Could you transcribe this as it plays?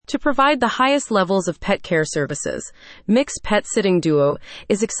To provide the highest levels of pet care services, Mix Pet Sitting Duo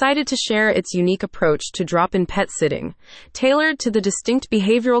is excited to share its unique approach to drop-in pet sitting, tailored to the distinct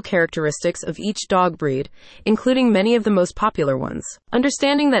behavioral characteristics of each dog breed, including many of the most popular ones.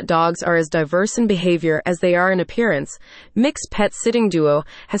 Understanding that dogs are as diverse in behavior as they are in appearance, Mix Pet Sitting Duo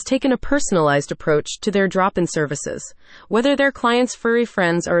has taken a personalized approach to their drop-in services. Whether their clients' furry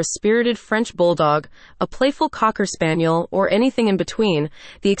friends are a spirited French bulldog, a playful cocker spaniel, or anything in between,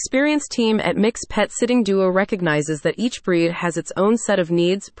 the experienced team at Mix Pet Sitting Duo recognizes that each breed has its own set of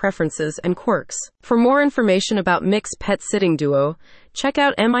needs, preferences, and quirks. For more information about Mix Pet Sitting Duo, check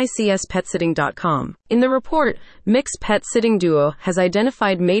out micspetsitting.com. In the report, Mix Pet Sitting Duo has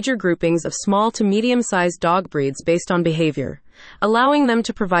identified major groupings of small to medium-sized dog breeds based on behavior, allowing them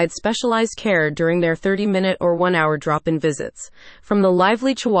to provide specialized care during their 30-minute or 1-hour drop-in visits. From the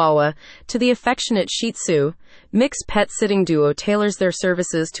lively Chihuahua to the affectionate Shih Tzu, Mix Pet Sitting Duo tailors their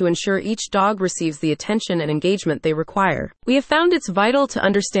services to ensure each dog receives the attention and engagement they require. We have found it's vital to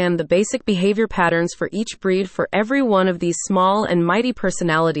understand the basic behavior patterns for each breed for every one of these small and mighty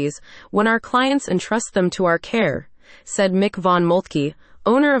personalities when our clients entrust them to our care, said Mick von Moltke,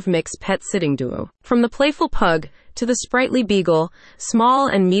 owner of Mix Pet Sitting Duo. From the playful pug to the sprightly beagle, small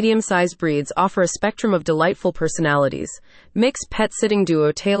and medium-sized breeds offer a spectrum of delightful personalities. Mix Pet Sitting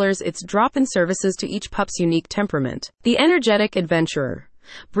Duo tailors its drop-in services to each pup's unique temperament. The energetic adventurer.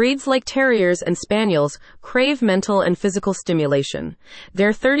 Breeds like terriers and spaniels crave mental and physical stimulation.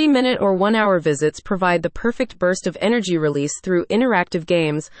 Their 30-minute or 1-hour visits provide the perfect burst of energy release through interactive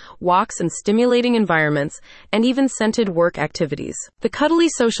games, walks and stimulating environments, and even scented work activities. The cuddly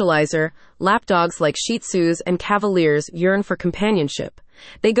socializer, lapdogs like Shih Tzus and Cavaliers yearn for companionship.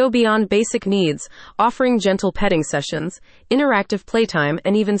 They go beyond basic needs, offering gentle petting sessions, interactive playtime,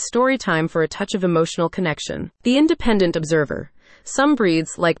 and even story time for a touch of emotional connection. The independent observer. Some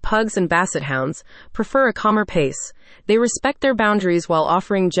breeds, like pugs and basset hounds, prefer a calmer pace. They respect their boundaries while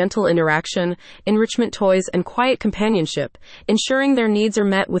offering gentle interaction, enrichment toys, and quiet companionship, ensuring their needs are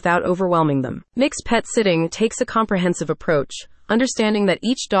met without overwhelming them. Mix Pet Sitting takes a comprehensive approach. Understanding that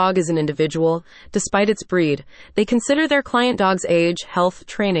each dog is an individual, despite its breed, they consider their client dog's age, health,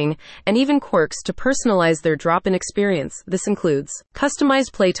 training, and even quirks to personalize their drop-in experience. This includes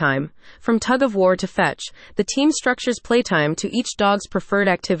customized playtime. From tug-of-war to fetch, the team structures playtime to each dog's preferred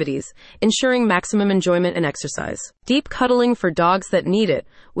activities, ensuring maximum enjoyment and exercise. Deep cuddling for dogs that need it,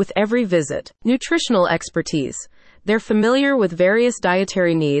 with every visit. Nutritional expertise. They're familiar with various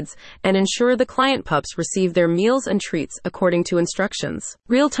dietary needs and ensure the client pups receive their meals and treats according to instructions.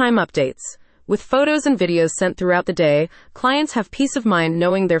 Real-time updates. With photos and videos sent throughout the day, clients have peace of mind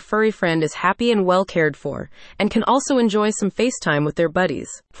knowing their furry friend is happy and well cared for, and can also enjoy some FaceTime with their buddies.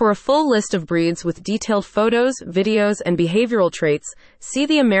 For a full list of breeds with detailed photos, videos, and behavioral traits, see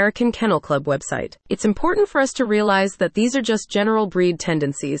the American Kennel Club website. It's important for us to realize that these are just general breed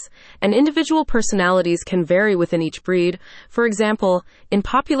tendencies, and individual personalities can vary within each breed. For example, in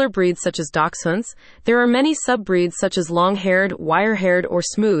popular breeds such as Dachshunds, there are many sub-breeds such as long-haired, wire-haired, or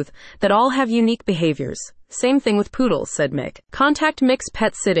smooth that all have unique behaviors. Same thing with poodles, said Mick. Contact Mix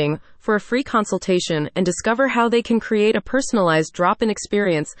Pet Sitting for a free consultation and discover how they can create a personalized drop-in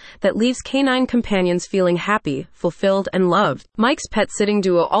experience that leaves canine companions feeling happy, fulfilled, and loved. Mike's Pet Sitting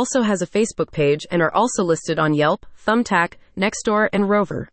Duo also has a Facebook page and are also listed on Yelp, Thumbtack, Nextdoor, and Rover.